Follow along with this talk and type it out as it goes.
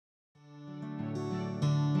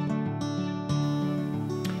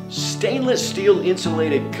Stainless steel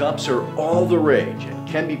insulated cups are all the rage and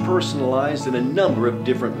can be personalized in a number of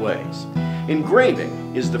different ways.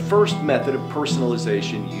 Engraving is the first method of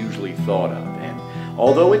personalization usually thought of, and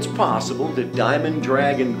although it's possible to diamond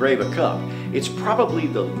drag engrave a cup, it's probably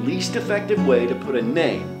the least effective way to put a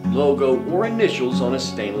name, logo, or initials on a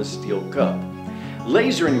stainless steel cup.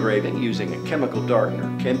 Laser engraving using a chemical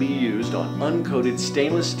darkener can be used on uncoated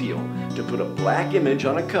stainless steel to put a black image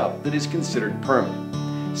on a cup that is considered permanent.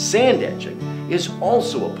 Sand etching is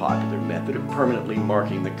also a popular method of permanently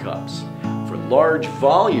marking the cups. For large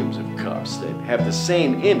volumes of cups that have the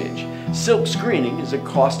same image, silk screening is a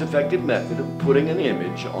cost-effective method of putting an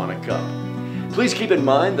image on a cup. Please keep in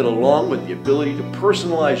mind that along with the ability to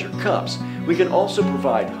personalize your cups, we can also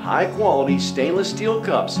provide high-quality stainless steel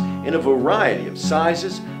cups in a variety of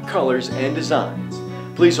sizes, colors, and designs.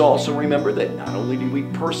 Please also remember that not only do we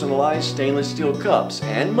personalize stainless steel cups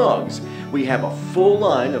and mugs, we have a full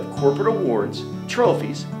line of corporate awards,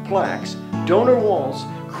 trophies, plaques, donor walls,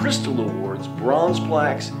 crystal awards, bronze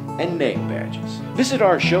plaques, and name badges. Visit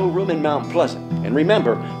our showroom in Mount Pleasant, and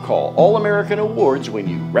remember, call All-American Awards when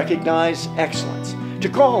you recognize excellence. To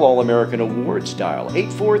call All-American Awards, dial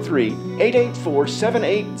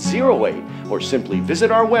 843-884-7808 or simply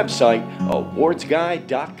visit our website,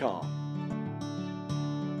 awardsguide.com.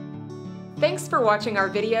 Thanks for watching our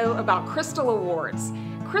video about Crystal Awards.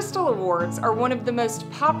 Crystal Awards are one of the most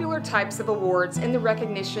popular types of awards in the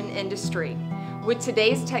recognition industry. With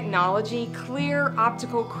today's technology, clear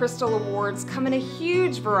optical crystal awards come in a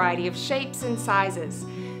huge variety of shapes and sizes.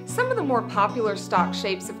 Some of the more popular stock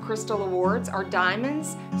shapes of crystal awards are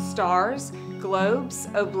diamonds, stars, globes,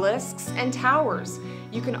 obelisks, and towers.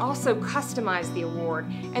 You can also customize the award,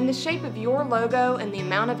 and the shape of your logo and the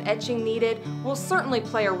amount of etching needed will certainly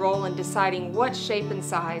play a role in deciding what shape and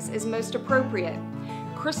size is most appropriate.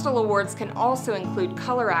 Crystal awards can also include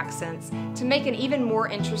color accents to make an even more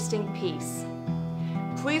interesting piece.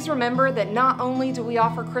 Please remember that not only do we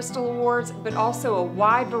offer crystal awards, but also a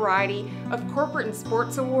wide variety of corporate and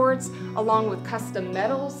sports awards, along with custom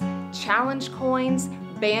medals, challenge coins,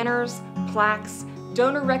 banners, plaques,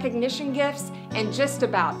 donor recognition gifts, and just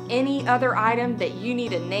about any other item that you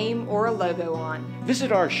need a name or a logo on.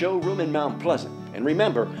 Visit our showroom in Mount Pleasant, and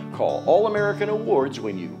remember, call All-American Awards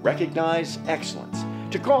when you recognize excellence.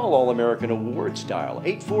 To call All-American Awards, dial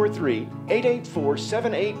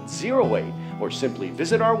 843-884-7808 or simply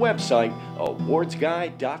visit our website,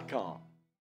 awardsguide.com.